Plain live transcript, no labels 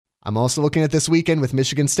I'm also looking at this weekend with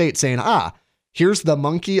Michigan State saying, here's the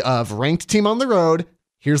monkey of ranked team on the road.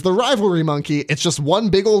 Here's the rivalry monkey. It's just one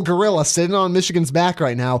big old gorilla sitting on Michigan's back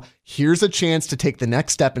right now. Here's a chance to take the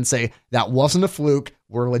next step and say, that wasn't a fluke.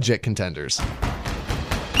 We're legit contenders.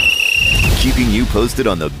 Keeping you posted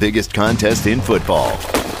on the biggest contest in football.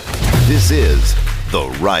 This is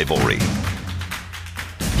The Rivalry.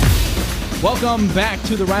 Welcome back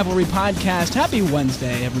to the Rivalry Podcast. Happy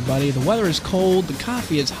Wednesday, everybody. The weather is cold, the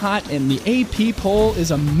coffee is hot, and the AP poll is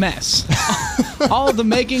a mess. All of the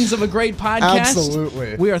makings of a great podcast.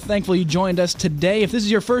 Absolutely. We are thankful you joined us today. If this is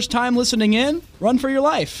your first time listening in, run for your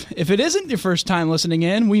life. If it isn't your first time listening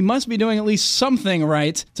in, we must be doing at least something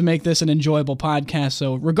right to make this an enjoyable podcast.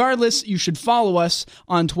 So regardless, you should follow us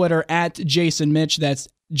on Twitter at Jace and Mitch. That's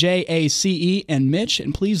Jace and Mitch,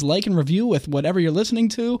 and please like and review with whatever you're listening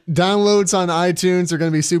to. Downloads on iTunes are going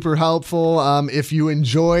to be super helpful. If you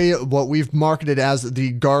enjoy what we've marketed as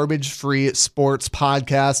the garbage-free sports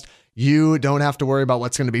podcast, you don't have to worry about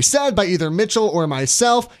what's going to be said by either Mitchell or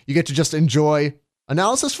myself. You get to just enjoy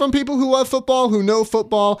analysis from people who love football, who know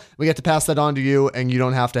football. We get to pass that on to you, and you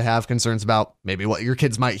don't have to have concerns about maybe what your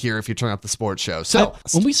kids might hear if you turn up the sports show. So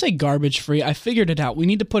when we say garbage-free, I figured it out. We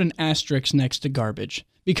need to put an asterisk next to garbage,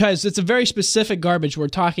 because it's a very specific garbage we're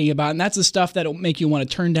talking about, and that's the stuff that'll make you want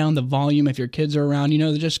to turn down the volume if your kids are around. You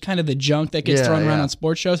know, just kind of the junk that gets thrown around on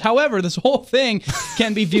sports shows. However, this whole thing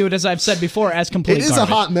can be viewed, as I've said before, as complete garbage. It is a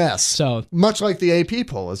hot mess, so much like the AP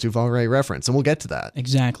poll, as you've already referenced, and we'll get to that.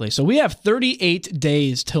 Exactly. So we have 38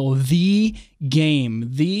 days till the game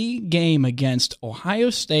against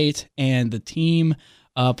Ohio State and the team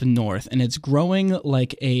up north, and it's growing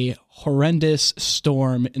like a horrendous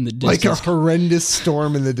storm in the distance. Like a horrendous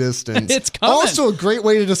storm in the distance. It's coming. Also a great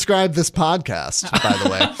way to describe this podcast, by the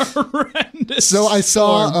way. Horrendous So I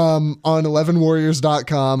saw on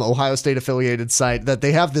 11warriors.com, Ohio State affiliated site, that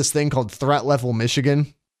they have this thing called Threat Level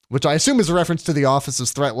Michigan, which I assume is a reference to The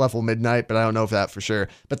Office's Threat Level Midnight, but I don't know if that for sure.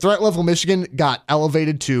 But Threat Level Michigan got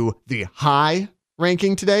elevated to the high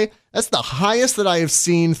ranking today. That's the highest that I have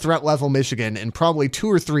seen Threat Level Michigan in probably 2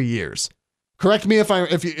 or 3 years. Correct me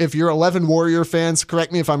if you're 11 Warrior fans,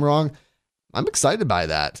 correct me if I'm wrong. I'm excited by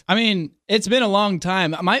that. I mean, it's been a long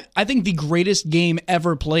time. I think the greatest game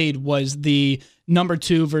ever played was the number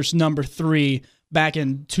 2 versus number 3 back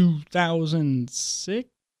in 2006.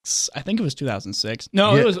 I think it was 2006.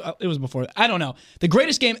 No, yeah. It was before. I don't know. The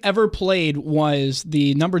greatest game ever played was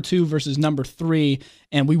the number 2 versus number 3,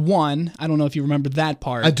 and we won. I don't know if you remember that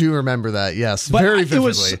part. I do remember that, yes. But very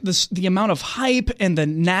vividly. It was the amount of hype and the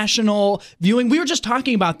national viewing. We were just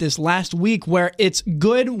talking about this last week, where it's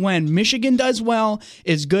good when Michigan does well.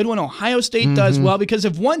 It's good when Ohio State does well, because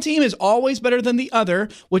if one team is always better than the other,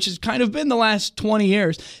 which has kind of been the last 20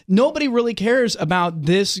 years, nobody really cares about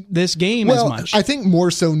this game as much. I think more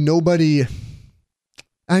so nobody...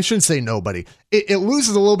 I shouldn't say nobody. It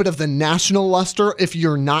loses a little bit of the national luster if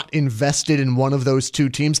you're not invested in one of those two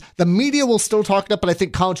teams. The media will still talk it up, but I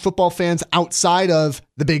think college football fans outside of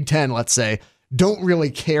the Big Ten, let's say, don't really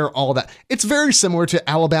care all that. It's very similar to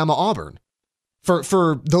Alabama-Auburn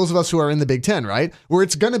for those of us who are in the Big Ten, right? Where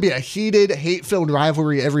it's going to be a heated, hate-filled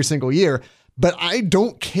rivalry every single year. But I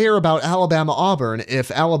don't care about Alabama-Auburn if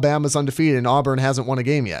Alabama's undefeated and Auburn hasn't won a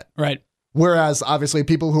game yet. Right. Whereas, obviously,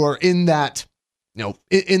 people who are in that...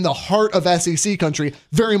 in the heart of SEC country,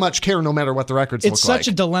 very much care no matter what the records look like. It's such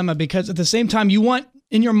a dilemma, because at the same time, you want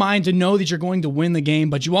in your mind to know that you're going to win the game,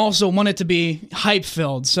 but you also want it to be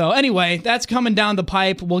hype-filled. So anyway, that's coming down the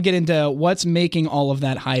pipe. We'll get into what's making all of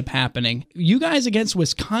that hype happening. You guys against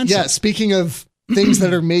Wisconsin. Yeah, speaking of things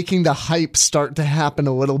that are making the hype start to happen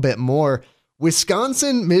a little bit more,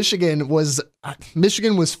 Michigan was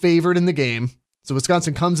favored in the game. So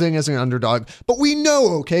Wisconsin comes in as an underdog, but we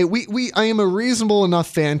know, okay, I am a reasonable enough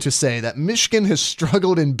fan to say that Michigan has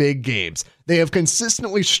struggled in big games. They have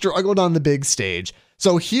consistently struggled on the big stage.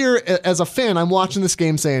 So here, as a fan, I'm watching this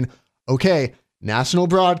game saying, okay, national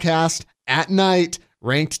broadcast at night,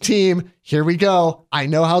 ranked team, here we go. I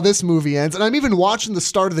know how this movie ends. And I'm even watching the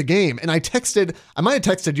start of the game. And I might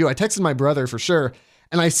have texted you. I texted my brother for sure.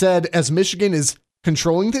 And I said, as Michigan is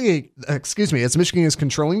controlling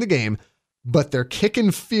the game, but they're kicking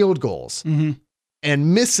field goals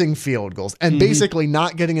and missing field goals and basically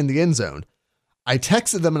not getting in the end zone. I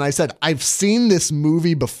texted them and I said, I've seen this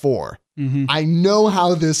movie before. I know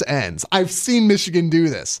how this ends. I've seen Michigan do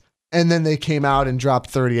this. And then they came out and dropped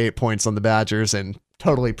 38 points on the Badgers and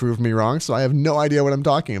totally proved me wrong. So I have no idea what I'm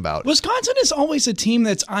talking about. Wisconsin is always a team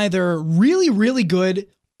that's either really, really good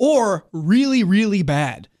or really, really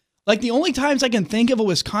bad. Like, the only times I can think of a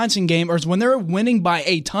Wisconsin game is when they're winning by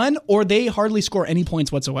a ton or they hardly score any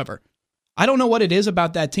points whatsoever. I don't know what it is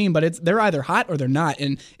about that team, but they're either hot or they're not.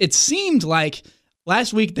 And it seemed like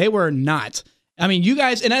last week they were not. I mean, you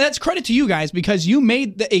guys, and that's credit to you guys because you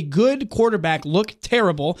made a good quarterback look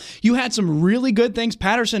terrible. You had some really good things.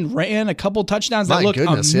 Patterson ran a couple touchdowns that looked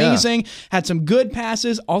amazing, had some good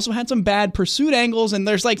passes, also had some bad pursuit angles, and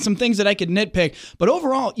there's like some things that I could nitpick. But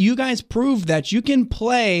overall, you guys proved that you can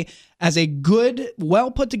play as a good,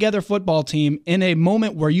 well-put-together football team in a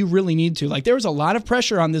moment where you really need to. Like, there was a lot of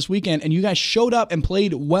pressure on this weekend, and you guys showed up and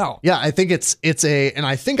played well. Yeah, I think and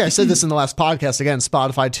I think I said this in the last podcast, again,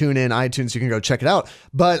 Spotify, TuneIn, iTunes, you can go check it out.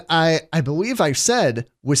 But I believe I said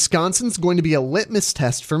Wisconsin's going to be a litmus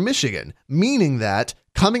test for Michigan, meaning that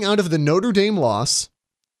coming out of the Notre Dame loss,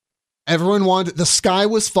 everyone wanted, the sky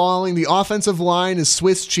was falling, the offensive line is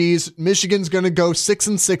Swiss cheese, Michigan's going to go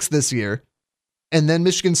 6-6 this year. And then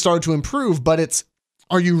Michigan started to improve, but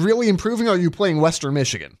are you really improving or are you playing Western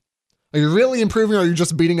Michigan? Are you really improving or are you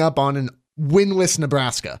just beating up on an winless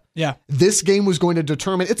Nebraska? Yeah. This game was going to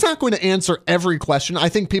determine, it's not going to answer every question. I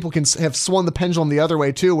think people can have swung the pendulum the other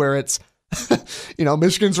way too, where it's,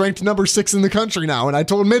 Michigan's ranked number 6 in the country now. And I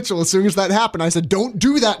told Mitchell as soon as that happened, I said, don't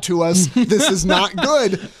do that to us. This is not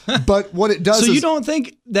good. But what it does So you don't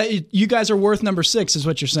think that you guys are worth number 6 is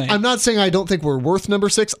what you're saying? I'm not saying I don't think we're worth number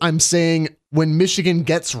 6. I'm saying when Michigan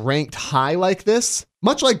gets ranked high like this,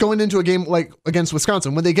 much like going into a game like against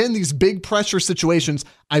Wisconsin, when they get in these big pressure situations,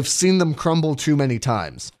 I've seen them crumble too many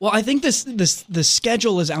times. Well, I think the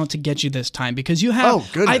schedule is out to get you this time because you have. Oh,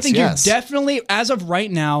 goodness, I think yes. You're definitely, as of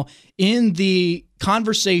right now, in the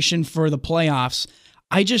conversation for the playoffs.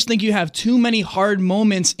 I just think you have too many hard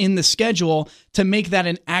moments in the schedule to make that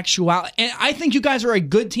an actuality. And I think you guys are a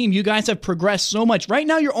good team. You guys have progressed so much. Right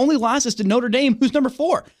now, your only loss is to Notre Dame, who's number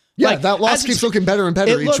 4. Yeah, that loss keeps looking better and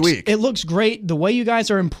better each week. It looks great. The way you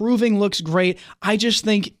guys are improving looks great. I just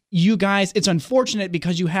think you guys, it's unfortunate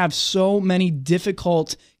because you have so many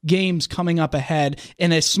difficult games coming up ahead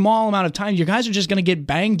in a small amount of time. You guys are just going to get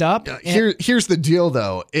banged up. Here's the deal,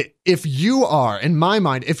 though. If you are, in my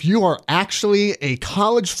mind, if you are actually a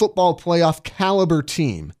college football playoff caliber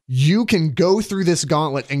team, you can go through this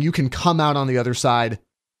gauntlet and you can come out on the other side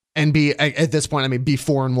and be, at this point, be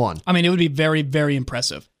 4-1. I mean, it would be very, very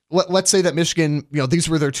impressive. Let's say that Michigan, these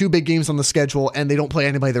were their 2 big games on the schedule and they don't play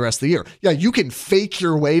anybody the rest of the year. Yeah, you can fake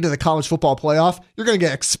your way to the college football playoff. You're going to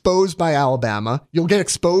get exposed by Alabama. You'll get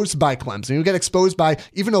exposed by Clemson. You'll get exposed by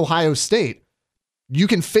even Ohio State. You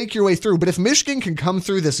can fake your way through. But if Michigan can come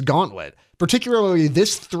through this gauntlet, particularly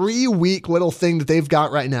this 3-week little thing that they've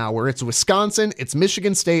got right now, where it's Wisconsin, it's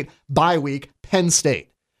Michigan State, bye week, Penn State.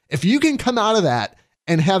 If you can come out of that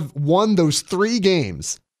and have won those 3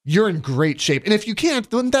 games, you're in great shape. And if you can't,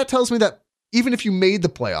 then that tells me that even if you made the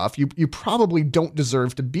playoff, you probably don't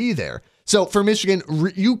deserve to be there. So for Michigan,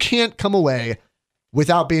 you can't come away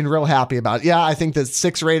without being real happy about it. Yeah, I think the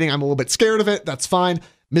 6 rating, I'm a little bit scared of it. That's fine.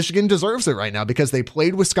 Michigan deserves it right now because they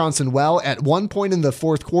played Wisconsin well. At one point in the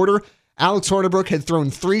 4th quarter, Alex Hornibrook had thrown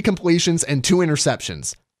 3 completions and 2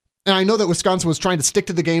 interceptions. And I know that Wisconsin was trying to stick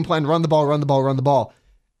to the game plan, run the ball.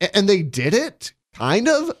 And they did it. Kind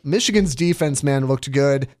of. Michigan's defense, man, looked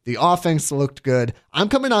good. The offense looked good. I'm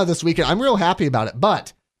coming out of this weekend. I'm real happy about it.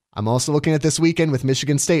 But I'm also looking at this weekend with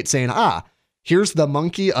Michigan State saying, here's the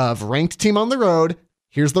monkey of ranked team on the road.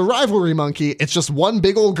 Here's the rivalry monkey. It's just one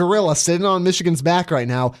big old gorilla sitting on Michigan's back right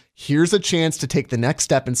now. Here's a chance to take the next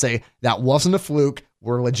step and say, that wasn't a fluke.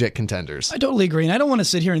 We're legit contenders. I totally agree. And I don't want to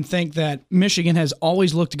sit here and think that Michigan has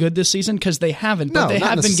always looked good this season because they haven't, but they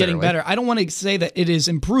have been getting better. I don't want to say that it is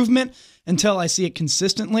improvement until I see it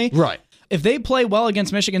consistently. Right. If they play well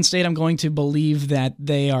against Michigan State, I'm going to believe that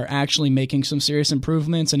they are actually making some serious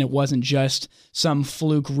improvements and it wasn't just some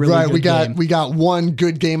fluke really good game. We got one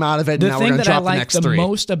good game out of it and now we're going to drop the next 3. The thing that I like the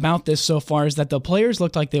most about this so far is that the players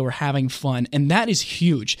looked like they were having fun, and that is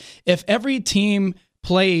huge. If every team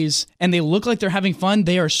plays and they look like they're having fun,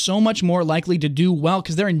 they are so much more likely to do well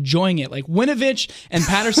because they're enjoying it. Like Winovich and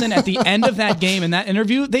Patterson at the end of that game in that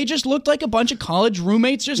interview, they just looked like a bunch of college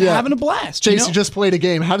roommates just having a blast. Jace, you just played a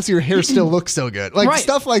game. How does your hair still look so good? Like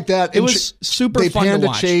stuff like that. It was super fun to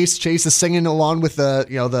watch. Chase. Chase is singing along with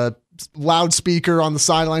the loudspeaker on the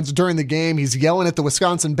sidelines during the game. He's yelling at the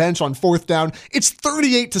Wisconsin bench on 4th down. It's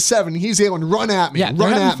 38-7. He's yelling, "Run at me! Yeah,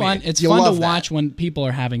 run at fun. me!" It's fun to watch when people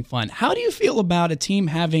are having fun. How do you feel about a team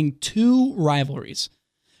having 2 rivalries?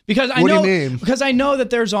 Because I What do know, you mean? Because I know that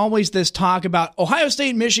there's always this talk about Ohio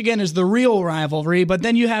State, Michigan is the real rivalry, but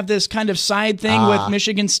then you have this kind of side thing with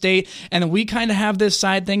Michigan State, and then we kind of have this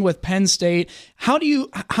side thing with Penn State. How do you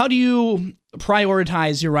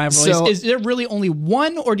prioritize your rivalries? So, is there really only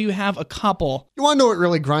one, or do you have a couple? You want to know what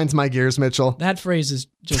really grinds my gears, Mitchell? That phrase has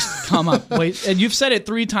just come up. Wait, and you've said it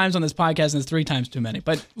 3 times on this podcast, and it's 3 times too many.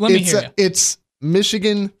 But let me hear you. It's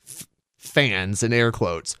Michigan fans, in air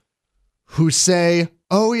quotes, who say,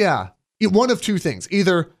 oh, yeah, one of two things.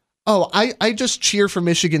 Either, oh, I just cheer for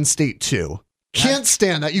Michigan State, too. Can't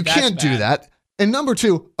stand that. You can't do that. And number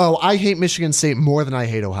 2, oh, I hate Michigan State more than I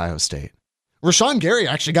hate Ohio State. Rashawn Gary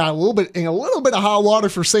actually got a little bit of hot water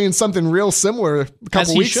for saying something real similar a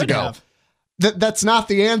couple weeks ago. That's not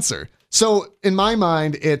the answer. So in my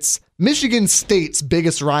mind, it's Michigan State's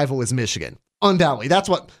biggest rival is Michigan. Undoubtedly. That's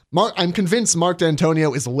what I'm convinced Mark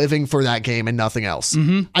D'Antonio is living for that game and nothing else.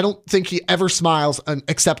 Mm-hmm. I don't think he ever smiles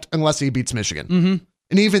except unless he beats Michigan. Mm-hmm.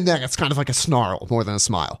 And even then, it's kind of like a snarl more than a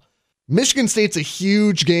smile. Michigan State's a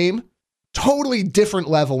huge game. Totally different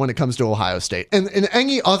level when it comes to Ohio State. And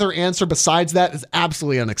any other answer besides that is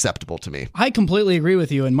absolutely unacceptable to me. I completely agree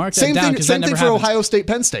with you. And mark that down, because that never happens. Same thing for Ohio State,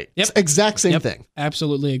 Penn State. Yep. It's exact same thing.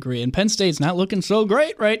 Absolutely agree. And Penn State's not looking so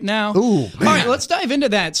great right now. Ooh, man. All right, let's dive into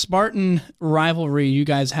that Spartan rivalry you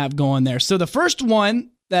guys have going there. So the first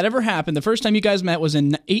one that ever happened, the first time you guys met was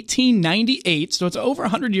in 1898. So it's an over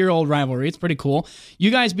 100-year-old rivalry. It's pretty cool. You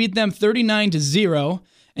guys beat them 39-0.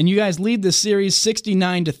 And you guys lead the series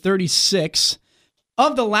 69-36.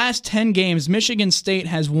 Of the last 10 games, Michigan State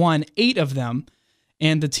has won 8 of them.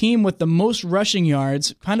 And the team with the most rushing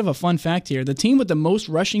yards, kind of a fun fact here, the team with the most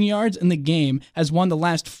rushing yards in the game has won the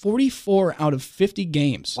last 44 out of 50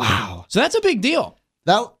 games. Wow. So that's a big deal.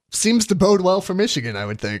 That seems to bode well for Michigan, I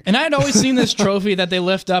would think. And I had always seen this trophy that they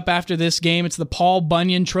lift up after this game. It's the Paul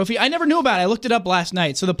Bunyan Trophy. I never knew about it. I looked it up last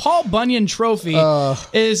night. So the Paul Bunyan Trophy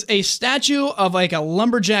is a statue of like a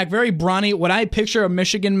lumberjack, very brawny, what I picture a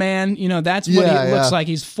Michigan man. You know, that's what he looks like.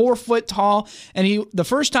 He's 4 foot tall. And the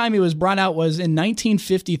first time he was brought out was in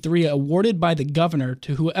 1953, awarded by the governor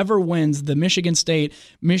to whoever wins the Michigan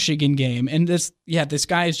State-Michigan game. And this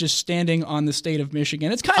guy is just standing on the state of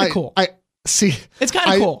Michigan. It's kind of cool. See, it's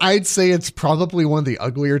kind of cool. I'd say it's probably one of the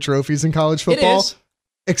uglier trophies in college football. It is.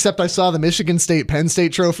 Except I saw the Michigan State-Penn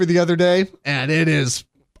State trophy the other day, and it is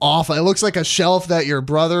awful. It looks like a shelf that your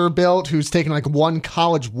brother built who's taken like one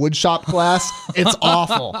college woodshop class. It's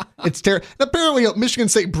awful. It's terrible. Apparently, Michigan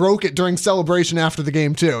State broke it during celebration after the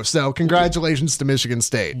game, too. So congratulations to Michigan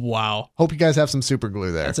State. Wow. Hope you guys have some super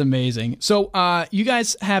glue there. That's amazing. So you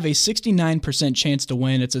guys have a 69% chance to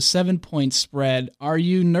win. It's a 7-point spread. Are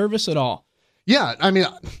you nervous at all? Yeah, I mean,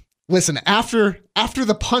 listen, after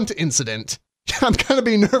the punt incident, I'm going to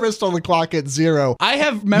be nervous till the clock hits 0. I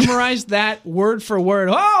have memorized that word for word.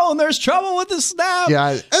 Oh, and there's trouble with the snap. Yeah,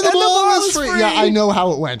 and the ball is free. Yeah, I know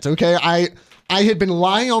how it went, okay? I had been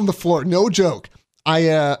lying on the floor, no joke.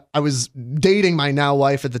 I was dating my now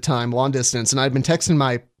wife at the time, long distance, and I'd been texting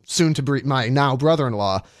my now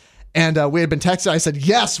brother-in-law, and we had been texting. I said,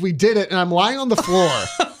 yes, we did it, and I'm lying on the floor,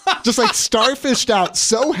 just like starfished out,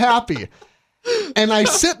 so happy. And I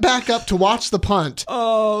sit back up to watch the punt.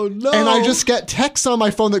 Oh, no. And I just get texts on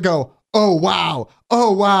my phone that go, oh, wow.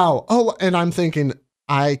 Oh, wow. Oh, and I'm thinking,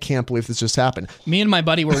 I can't believe this just happened. Me and my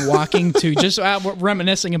buddy were walking to, just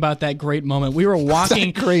reminiscing about that great moment. We were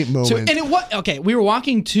walking. Great moment. We were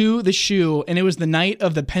walking to the shoe, and it was the night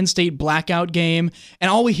of the Penn State blackout game,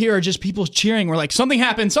 and all we hear are just people cheering. We're like, something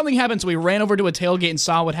happened. So we ran over to a tailgate and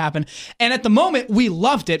saw what happened. And at the moment, we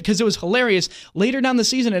loved it because it was hilarious. Later down the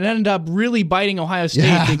season, it ended up really biting Ohio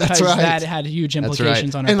State because that had huge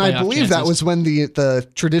implications on our playoff And I believe chances. that was when the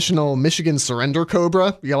traditional Michigan surrender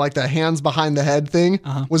cobra, like the hands behind the head thing,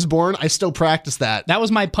 was born. I still practice that. That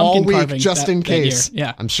was my pumpkin all week, carving just in case.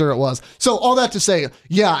 Yeah, I'm sure it was. So all that to say,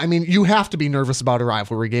 yeah, I mean, you have to be nervous about a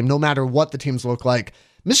rivalry game, no matter what the teams look like.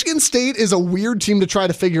 Michigan State is a weird team to try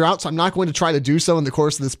to figure out, so I'm not going to try to do so in the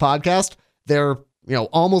course of this podcast. They're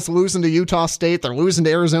almost losing to Utah State. They're losing to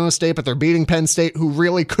Arizona State, but they're beating Penn State, who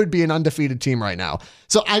really could be an undefeated team right now.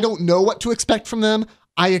 So I don't know what to expect from them.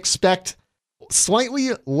 I expect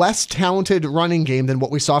slightly less talented running game than what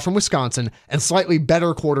we saw from Wisconsin and slightly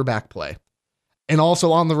better quarterback play. And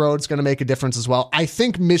also on the road is going to make a difference as well. I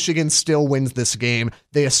think Michigan still wins this game.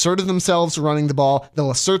 They asserted themselves running the ball.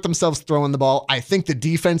 They'll assert themselves throwing the ball. I think the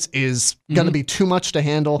defense is going to be too much to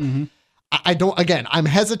handle. I'm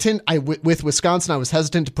hesitant. With Wisconsin, I was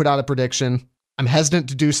hesitant to put out a prediction. I'm hesitant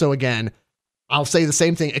to do so again. I'll say the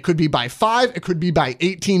same thing. It could be by 5. It could be by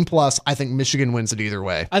 18 plus. I think Michigan wins it either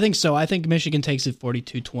way. I think so. I think Michigan takes it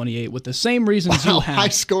 42-28 with the same reasons you have. High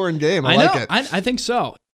scoring game. I like it. I think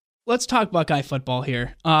so. let's talk Buckeye football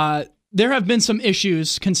here. There have been some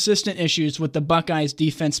issues, consistent issues with the Buckeyes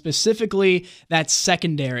defense, specifically that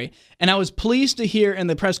secondary. And I was pleased to hear in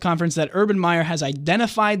the press conference that Urban Meyer has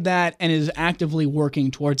identified that and is actively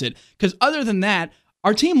working towards it. Because other than that,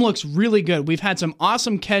 our team looks really good. We've had some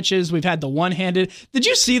awesome catches. We've had the one-handed. Did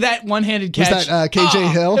you see that one-handed catch? Was that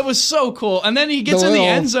KJ Hill? It was so cool. And then he gets in the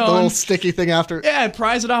end zone. The little sticky thing after. Yeah,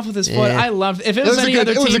 pries it off with his foot. I loved it. If it was any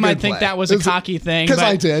other team, I'd think that was a cocky thing. Because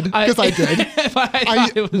I did.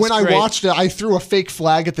 When I watched it, I threw a fake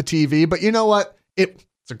flag at the TV. But you know what?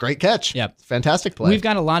 It's a great catch. Yep. Fantastic play. We've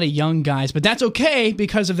got a lot of young guys, but that's okay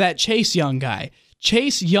because of that Chase Young guy.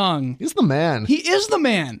 Chase Young. He's the man. He is the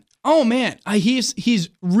man. Oh, man. He's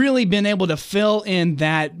really been able to fill in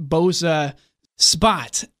that Bosa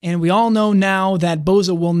spot. And we all know now that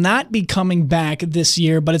Bosa will not be coming back this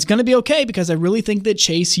year, but it's going to be okay because I really think that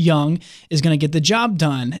Chase Young is going to get the job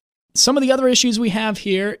done. Some of the other issues we have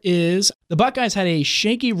here is the Buckeyes had a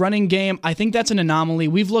shaky running game. I think that's an anomaly.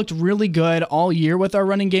 We've looked really good all year with our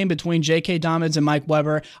running game between J.K. Dobbins and Mike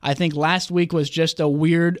Weber. I think last week was just a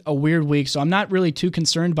weird week, so I'm not really too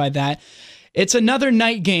concerned by that. It's another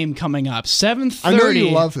night game coming up, 7:30. I know you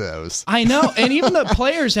love those. I know, and even the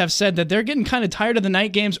players have said that they're getting kind of tired of the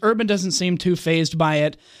night games. Urban doesn't seem too fazed by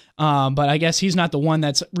it, but I guess he's not the one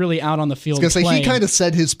that's really out on the field playing. He kind of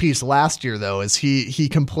said his piece last year, though, as he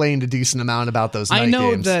complained a decent amount about those night games. I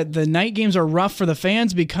know that the night games are rough for the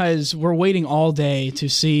fans because we're waiting all day to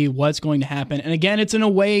see what's going to happen. And again, it's an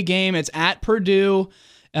away game. It's at Purdue.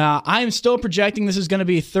 I'm still projecting this is going to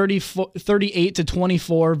be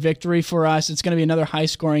 38-24 victory for us. It's going to be another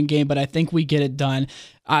high-scoring game, but I think we get it done.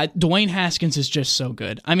 Dwayne Haskins is just so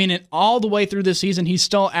good. I mean, all the way through the season, he's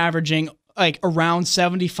still averaging like around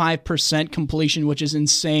 75% completion, which is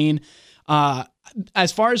insane.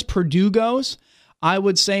 As far as Purdue goes, I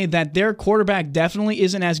would say that their quarterback definitely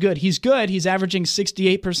isn't as good. He's good. He's averaging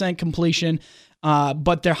 68% completion.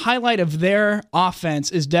 But their highlight of their offense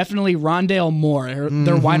is definitely Rondale Moore,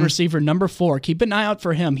 their wide receiver, number 4. Keep an eye out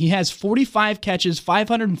for him. He has 45 catches,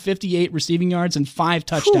 558 receiving yards, and 5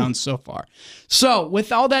 touchdowns so far. So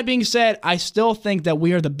with all that being said, I still think that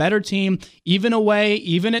we are the better team, even away,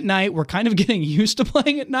 even at night. We're kind of getting used to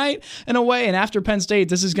playing at night and away, and after Penn State,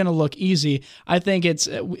 this is going to look easy. I think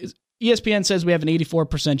ESPN says we have an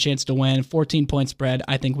 84% chance to win, 14-point spread.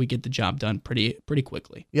 I think we get the job done pretty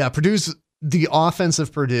quickly. Yeah, the offense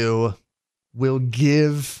of Purdue will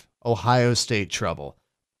give Ohio State trouble.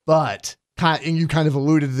 But, and you kind of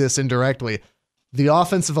alluded to this indirectly, the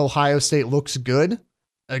offense of Ohio State looks good.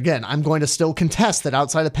 Again, I'm going to still contest that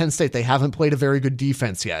outside of Penn State, they haven't played a very good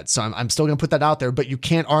defense yet. So I'm still going to put that out there, but you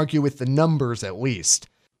can't argue with the numbers at least.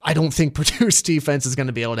 I don't think Purdue's defense is going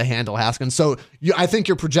to be able to handle Haskins. So I think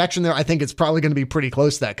your projection there, I think it's probably going to be pretty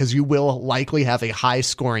close to that because you will likely have a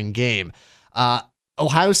high-scoring game.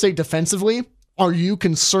 Ohio State defensively, are you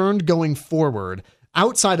concerned going forward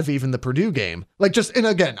outside of even the Purdue game? And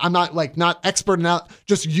again, I'm not expert enough,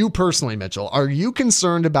 just you personally, Mitchell. Are you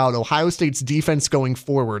concerned about Ohio State's defense going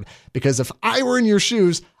forward? Because if I were in your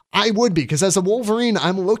shoes, I would be. Because as a Wolverine,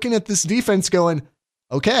 I'm looking at this defense going,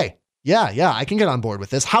 okay, yeah, I can get on board with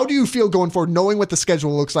this. How do you feel going forward, knowing what the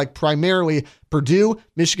schedule looks like, primarily Purdue,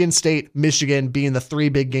 Michigan State, Michigan being the 3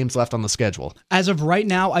 big games left on the schedule? As of right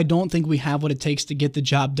now, I don't think we have what it takes to get the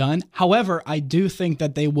job done. However, I do think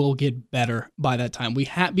that they will get better by that time.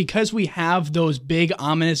 Because we have those big,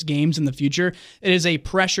 ominous games in the future, it is a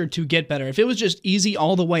pressure to get better. If it was just easy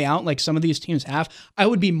all the way out, like some of these teams have, I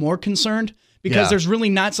would be more concerned. Because there's really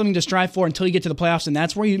not something to strive for until you get to the playoffs, and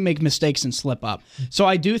that's where you make mistakes and slip up. So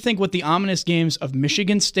I do think with the ominous games of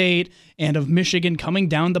Michigan State and of Michigan coming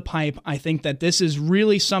down the pipe, I think that this is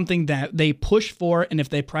really something that they push for, and if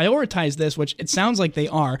they prioritize this, which it sounds like they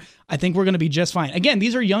are, I think we're going to be just fine. Again,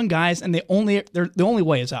 these are young guys, and the only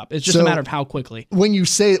way is up. It's just a matter of how quickly. When you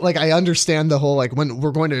say, I understand the whole, when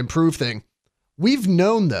we're going to improve thing, we've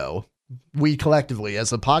known, though, we collectively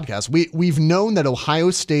as a podcast, we've known that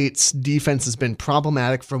Ohio State's defense has been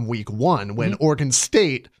problematic from week 1 when Oregon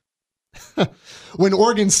State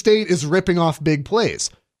is ripping off big plays.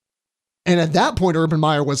 And at that point, Urban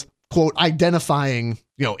Meyer was, quote, identifying,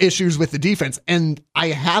 issues with the defense. And I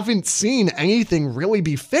haven't seen anything really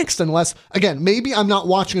be fixed unless, again, maybe I'm not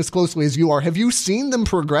watching as closely as you are. Have you seen them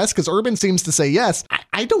progress? Because Urban seems to say yes.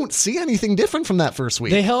 I don't see anything different from that first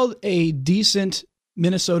week. They held a decent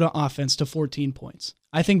Minnesota offense to 14 points.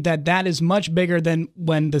 I think that is much bigger than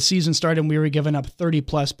when the season started and we were giving up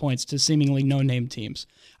 30-plus points to seemingly no-name teams.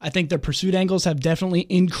 I think their pursuit angles have definitely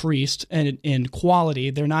increased in quality.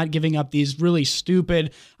 They're not giving up these really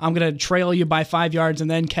stupid, I'm going to trail you by 5 yards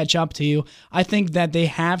and then catch up to you. I think that they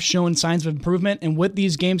have shown signs of improvement, and with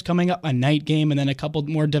these games coming up, a night game and then a couple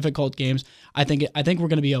more difficult games, I think we're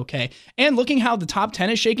going to be okay. And looking how the top 10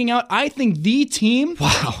 is shaking out, I think the team,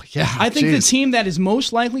 the team that is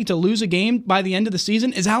most likely to lose a game by the end of the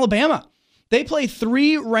season is Alabama. They play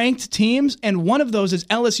 3 ranked teams, and one of those is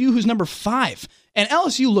LSU, who's number 5. And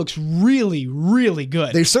LSU looks really, really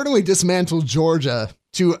good. They certainly dismantled Georgia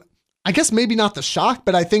to, I guess maybe not the shock,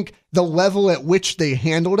 but I think the level at which they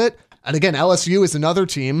handled it. And again, LSU is another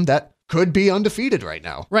team that could be undefeated right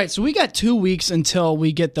now. Right. So we got 2 weeks until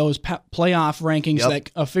we get those playoff rankings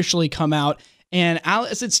that officially come out. And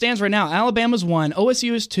as it stands right now, Alabama's 1,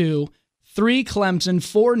 OSU is 2, 3 Clemson,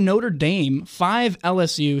 4 Notre Dame, 5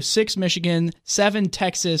 LSU, 6 Michigan, 7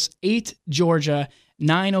 Texas, 8 Georgia,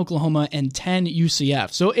 9 Oklahoma, and 10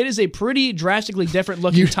 UCF. So it is a pretty drastically different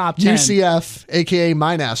looking top 10. UCF, aka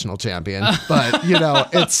my national champion, but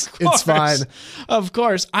it's fine. Of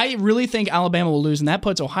course. I really think Alabama will lose, and that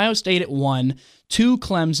puts Ohio State at 1, 2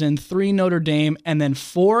 Clemson, 3 Notre Dame, and then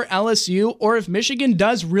 4 LSU. Or if Michigan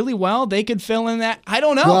does really well, they could fill in that. I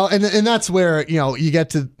don't know. Well, and that's where, you get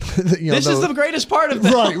to, this is the greatest part of the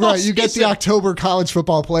Right. You get the October college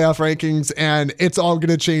football playoff rankings, and it's all going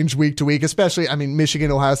to change week to week, especially,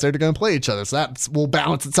 Michigan and Ohio State are going to play each other, so that will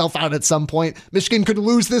balance itself out at some point. Michigan could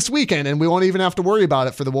lose this weekend, and we won't even have to worry about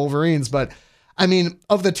it for the Wolverines, but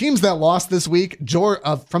of the teams that lost this week,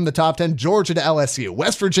 from the top 10, Georgia to LSU,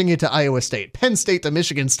 West Virginia to Iowa State, Penn State to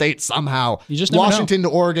Michigan State somehow, Washington to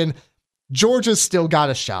Oregon, Georgia's still got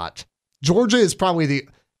a shot. Georgia is probably they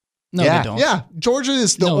don't. Yeah, Georgia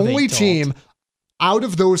is the only team out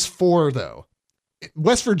of those 4, though.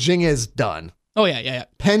 West Virginia is done. Oh, yeah.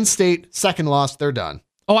 Penn State, second loss, they're done.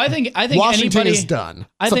 Oh, I think Washington is done.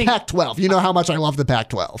 It's a Pac-12. You know how much I love the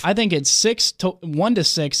Pac-12. I think it's 1 to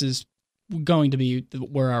 6 is going to be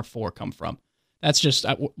where our 4 come from. That's just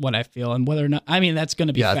what I feel, and whether or not that's going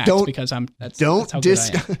to be facts because that's how good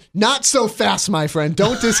I am. Not so fast, my friend.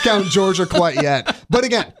 Don't discount Georgia quite yet. But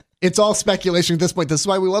again, it's all speculation at this point. This is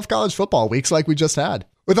why we love college football weeks like we just had.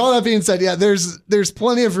 With all that being said, there's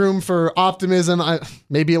plenty of room for optimism.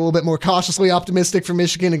 Maybe a little bit more cautiously optimistic for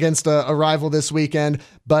Michigan against a rival this weekend,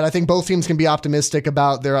 but I think both teams can be optimistic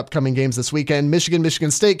about their upcoming games this weekend.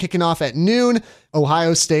 Michigan State kicking off at noon,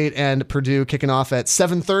 Ohio State and Purdue kicking off at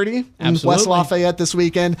 7:30 in West Lafayette this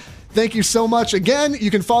weekend. Thank you so much. Again,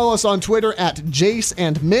 you can follow us on Twitter at Jace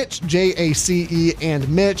and Mitch, JACE and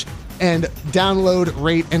Mitch, and download,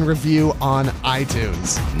 rate, and review on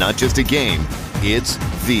iTunes. Not just a game, it's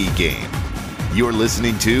the game. You're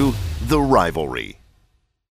listening to The Rivalry.